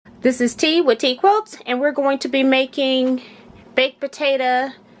This is T with Teaquilts, and we're going to be making baked potato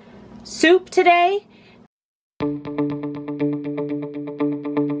soup today.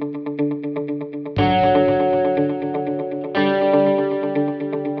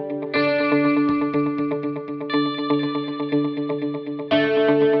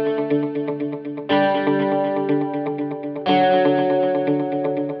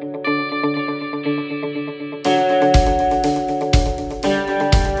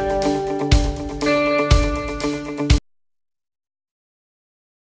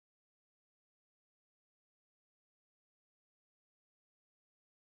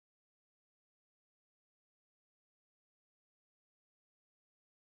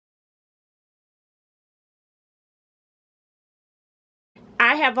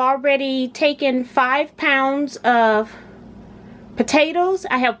 I have already taken 5 pounds of potatoes.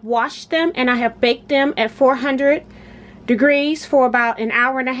 I have washed them and I have baked them at 400 degrees for about an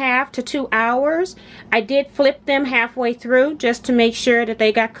hour and a half to 2 hours. I did flip them halfway through just to make sure that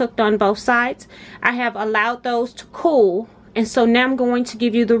they got cooked on both sides. I have allowed those to cool, and so now I'm going to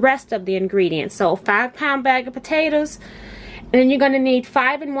give you the rest of the ingredients. So 5-pound bag of potatoes. And then you're going to need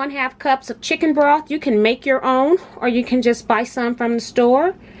 5 1/2 cups of chicken broth. You can make your own, or you can just buy some from the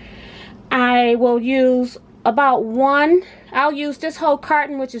store. I will use I'll use this whole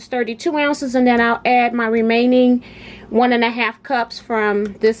carton, which is 32 ounces, and then I'll add my remaining 1 1/2 cups from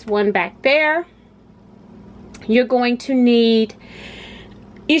this one back there. You're going to need,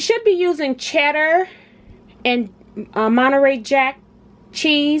 you should be using cheddar and Monterey Jack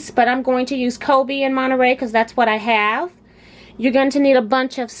cheese, but I'm going to use Kobe and Monterey because that's what I have. You're going to need a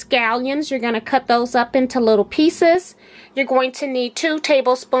bunch of scallions. You're going to cut those up into little pieces. You're going to need 2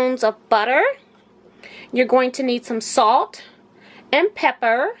 tablespoons of butter. You're going to need some salt and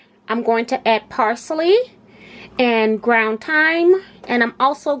pepper. I'm going to add parsley and ground thyme. And I'm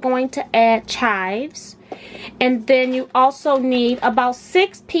also going to add chives. And then you also need about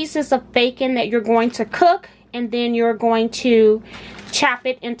 6 pieces of bacon that you're going to cook. And then you're going to chop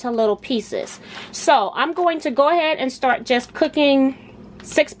it into little pieces. So I'm going to go ahead and start just cooking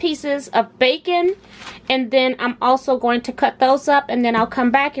 6 pieces of bacon, and then I'm also going to cut those up, and then I'll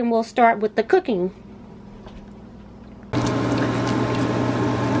come back and we'll start with the cooking.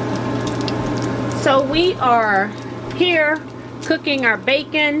 So we are here cooking our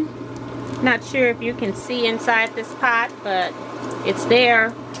bacon. Not sure if you can see inside this pot, but it's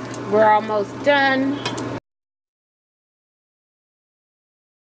there. We're almost done.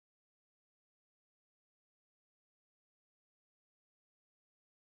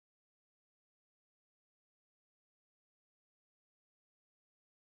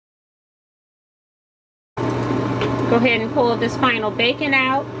 Go ahead and pull this final bacon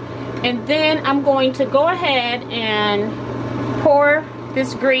out, and then I'm going to go ahead and pour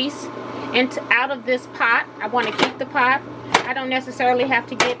this grease out of this pot. I want to keep the pot. I don't necessarily have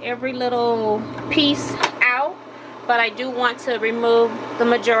to get every little piece out, but I do want to remove the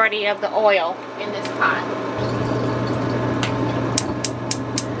majority of the oil in this pot.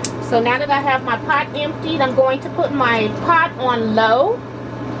 So now that I have my pot emptied, I'm going to put my pot on low.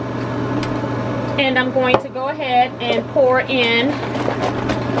 And I'm going to go ahead and pour in,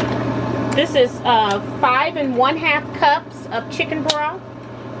 this is 5 1/2 cups of chicken broth.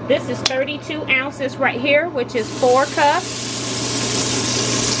 This is 32 ounces right here, which is 4 cups.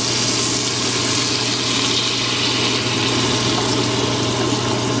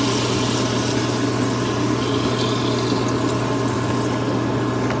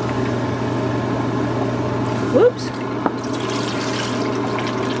 Whoops.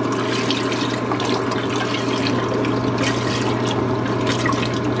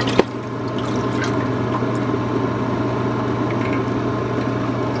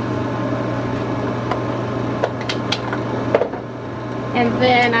 And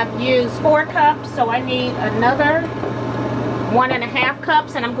then I've used 4 cups, so I need another 1 1/2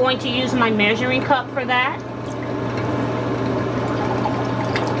 cups, and I'm going to use my measuring cup for that.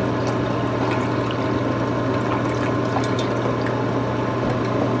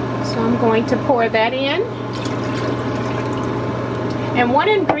 So I'm going to pour that in. And one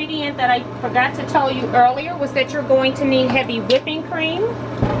ingredient that I forgot to tell you earlier was that you're going to need heavy whipping cream.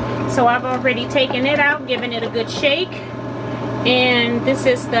 So I've already taken it out, given it a good shake. And this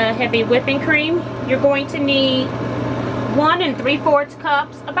is the heavy whipping cream. You're going to need 1 3/4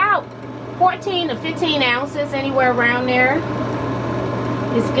 cups, about 14 to 15 ounces, anywhere around there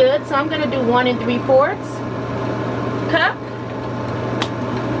is good. So I'm going to do 1 3/4 cup.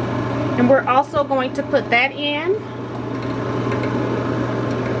 And we're also going to put that in.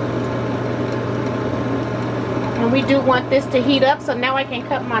 And And we do want this to heat up, so now I can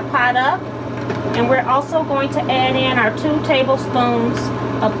cut my pot up. And we're also going to add in our 2 tablespoons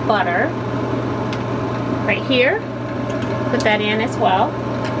of butter right here. Put that in as well.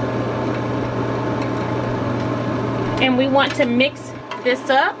 And we want to mix this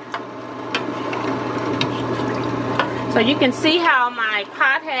up. So you can see how my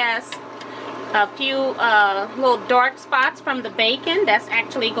pot has a few little dark spots from the bacon. That's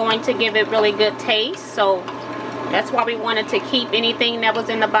actually going to give it really good taste. So that's why we wanted to keep anything that was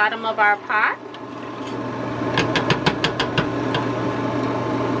in the bottom of our pot.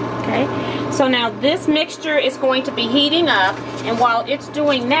 Okay, so now this mixture is going to be heating up, and while it's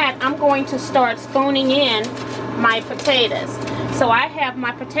doing that, I'm going to start spooning in my potatoes. So I have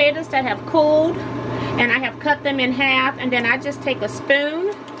my potatoes that have cooled, and I have cut them in half, and then I just take a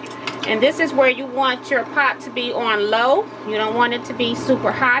spoon, and this is where you want your pot to be on low. You don't want it to be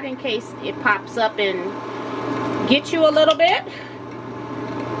super hot in case it pops up and get you a little bit.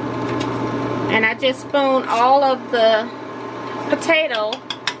 And I just spoon all of the potato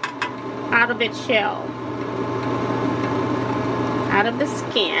out of its shell, out of the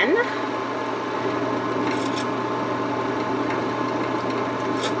skin.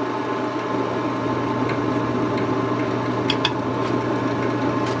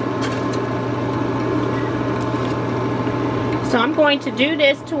 So I'm going to do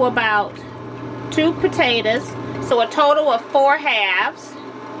this to about 2 potatoes, so a total of 4 halves.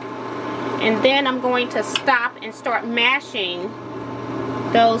 And then I'm going to stop and start mashing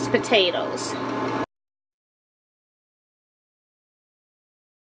those potatoes.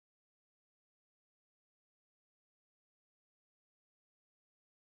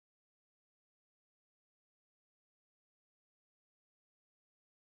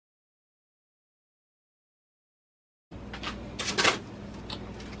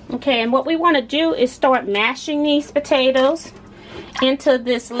 Okay, and what we want to do is start mashing these potatoes into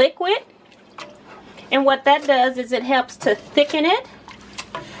this liquid. And what that does is it helps to thicken it.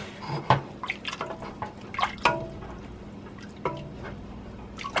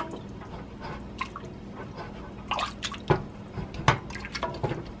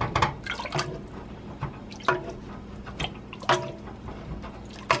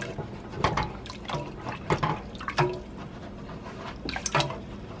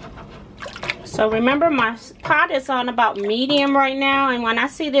 So remember, my pot is on about medium right now, and when I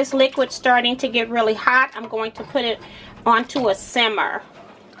see this liquid starting to get really hot, I'm going to put it onto a simmer.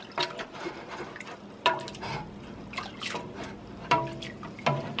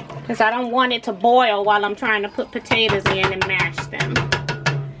 Because I don't want it to boil while I'm trying to put potatoes in and mash them.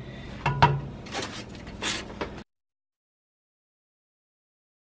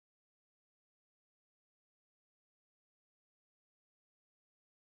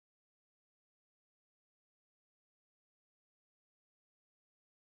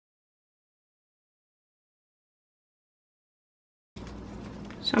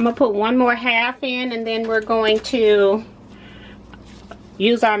 So I'm going to put 1 more half in, and then we're going to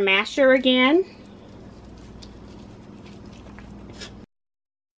use our masher again.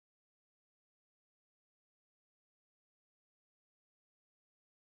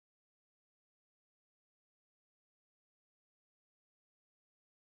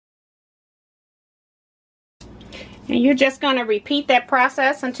 And you're just going to repeat that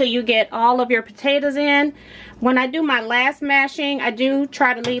process until you get all of your potatoes in. When I do my last mashing, I do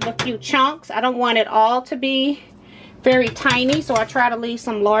try to leave a few chunks. I don't want it all to be very tiny, so I try to leave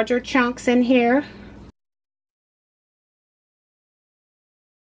some larger chunks in here.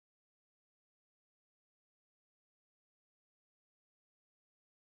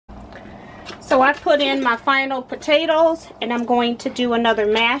 So I put in my final potatoes, and I'm going to do another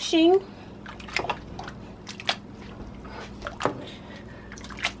mashing.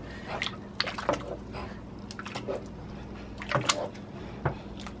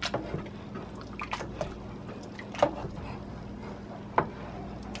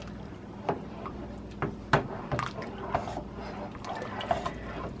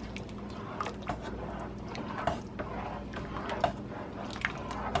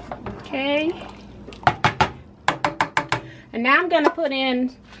 Okay, and now I'm going to put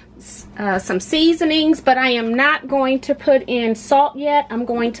in some seasonings, but I am not going to put in salt yet. I'm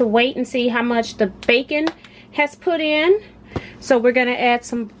going to wait and see how much the bacon has put in. So we're going to add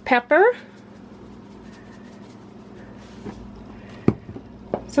some pepper,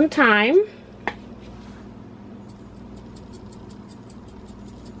 some thyme,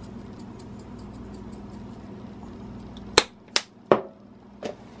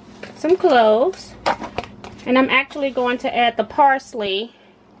 some cloves, and I'm actually going to add the parsley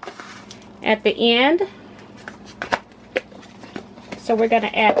at the end. so we're going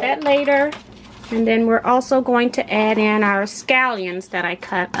to add that later. And then we're also going to add in our scallions that I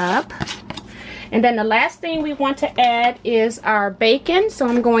cut up. And then the last thing we want to add is our bacon, so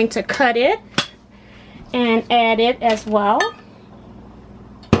I'm going to cut it and add it as well.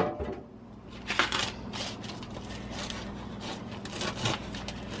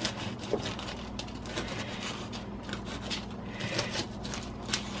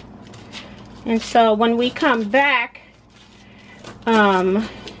 And so when we come back,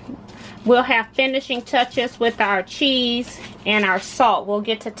 we'll have finishing touches with our cheese and our salt. We'll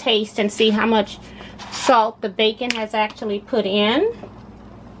get to taste and see how much salt the bacon has actually put in.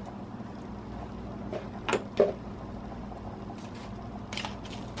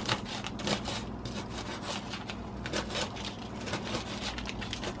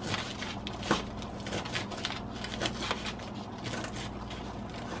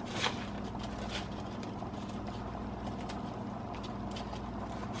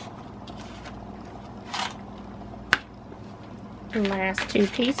 The last two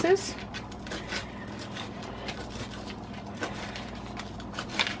pieces.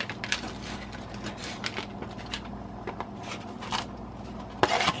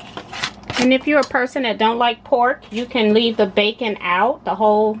 And if you're a person that don't like pork, you can leave the bacon out, the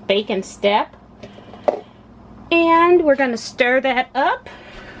whole bacon step. And we're going to stir that up.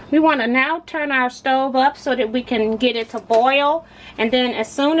 We want to now turn our stove up so that we can get it to boil. And then as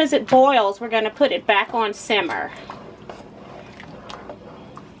soon as it boils, we're going to put it back on simmer.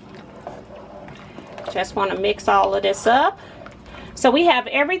 Just want to mix all of this up. So we have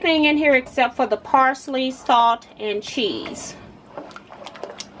everything in here except for the parsley, salt, and cheese.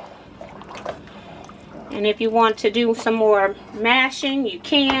 And if you want to do some more mashing, you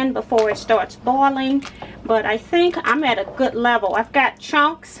can before it starts boiling. But I think I'm at a good level. I've got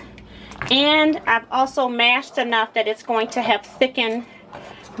chunks, and I've also mashed enough that it's going to have thickened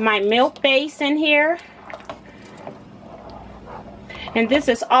my milk base in here. And this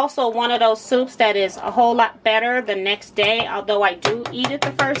is also one of those soups that is a whole lot better the next day, although I do eat it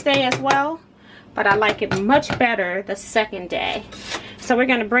the first day as well. But I like it much better the second day. So we're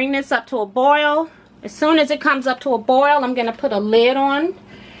going to bring this up to a boil. As soon as it comes up to a boil, I'm going to put a lid on.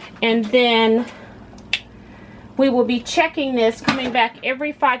 And then we will be checking this, coming back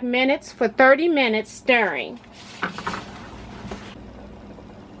every 5 minutes for 30 minutes stirring.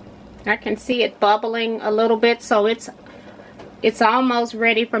 I can see it bubbling a little bit, so it's almost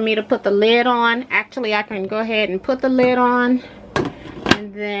ready for me to put the lid on. Actually, I can go ahead and put the lid on,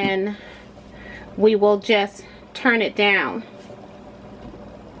 and then we will just turn it down.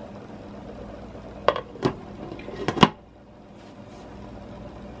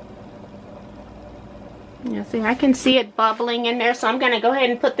 You see, I can see it bubbling in there, so I'm going to go ahead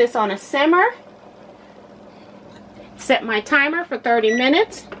and put this on a simmer. Set my timer for 30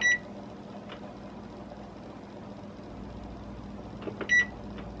 minutes.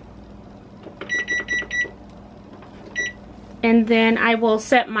 And then I will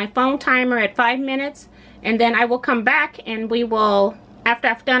set my phone timer at 5 minutes, and then I will come back and we will, after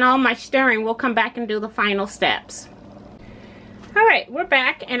I've done all my stirring, we'll come back and do the final steps. Alright, we're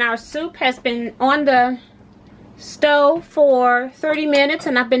back, and our soup has been on the stove for 30 minutes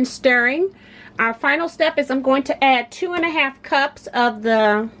and I've been stirring. Our final step is I'm going to add 2.5 cups of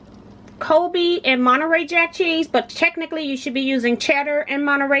the Colby and Monterey Jack cheese, but technically you should be using cheddar and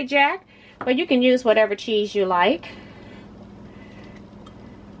Monterey Jack, but you can use whatever cheese you like.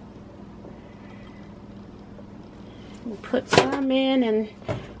 We'll put some in and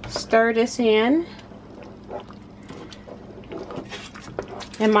stir this in.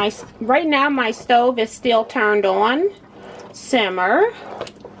 And right now my stove is still turned on, simmer.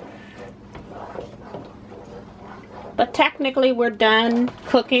 But technically we're done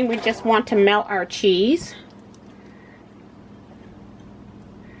cooking. We just want to melt our cheese.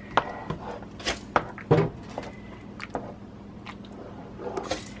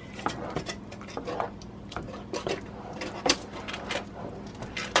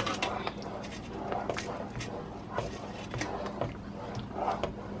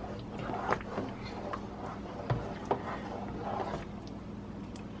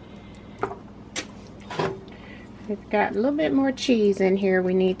 We've got a little bit more cheese in here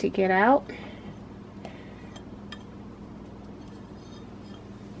we need to get out.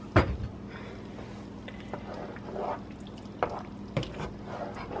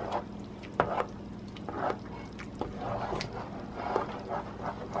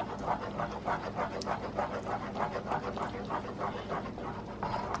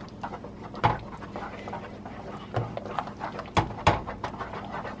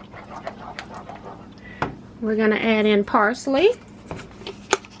 We're going to add in parsley.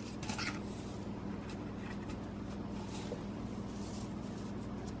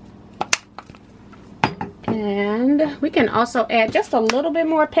 And we can also add just a little bit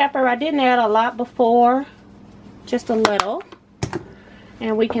more pepper. I didn't add a lot before, just a little.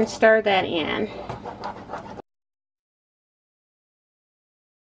 And we can stir that in.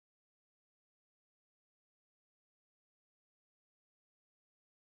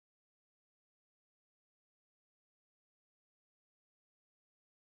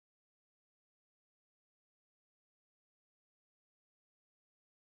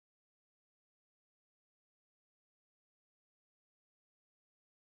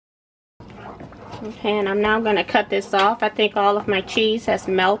 Okay, and I'm now going to cut this off. I think all of my cheese has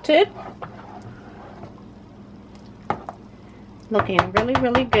melted. Looking really,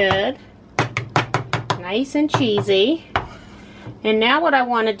 really good. Nice and cheesy. And now what I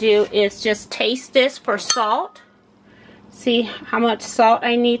want to do is just taste this for salt. See how much salt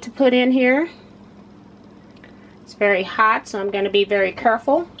I need to put in here. It's very hot, so I'm going to be very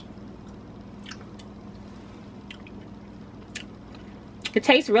careful. It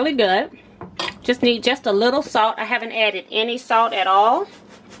tastes really good. Just need just a little salt. I haven't added any salt at all.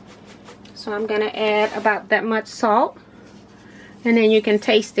 So I'm going to add about that much salt. And then you can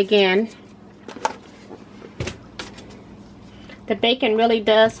taste again. The bacon really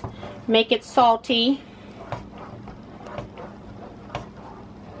does make it salty.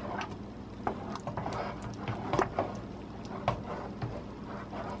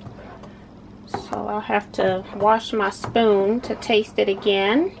 So I'll have to wash my spoon to taste it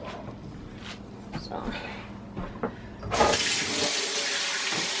again. So.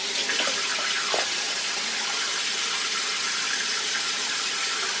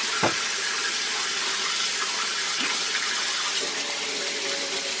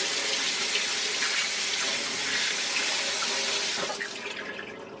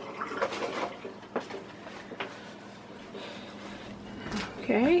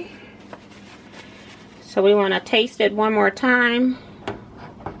 Okay. So we want to taste it one more time.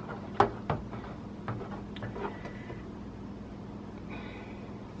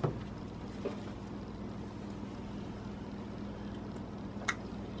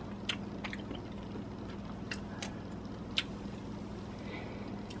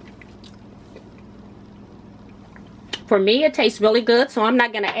 For me, it tastes really good, so I'm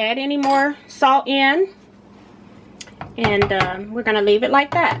not going to add any more salt in. And we're going to leave it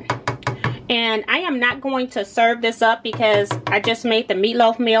like that. And I am not going to serve this up because I just made the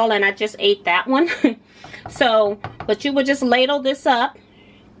meatloaf meal and I just ate that one. So, but you would just ladle this up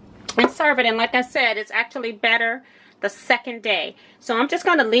and serve it. And like I said, it's actually better the second day. So I'm just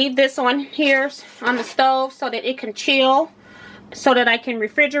going to leave this on here on the stove so that it can chill, so that I can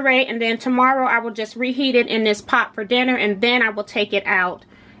refrigerate, and then tomorrow I will just reheat it in this pot for dinner, and then I will take it out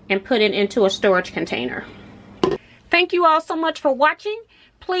and put it into a storage container. Thank you all so much for watching.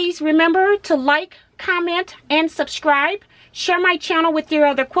 Please remember to like, comment, and subscribe. Share my channel with your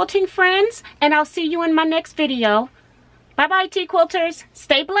other quilting friends, and I'll see you in my next video. Bye-bye, Teaquilters.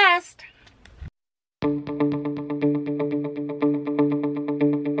 Stay blessed.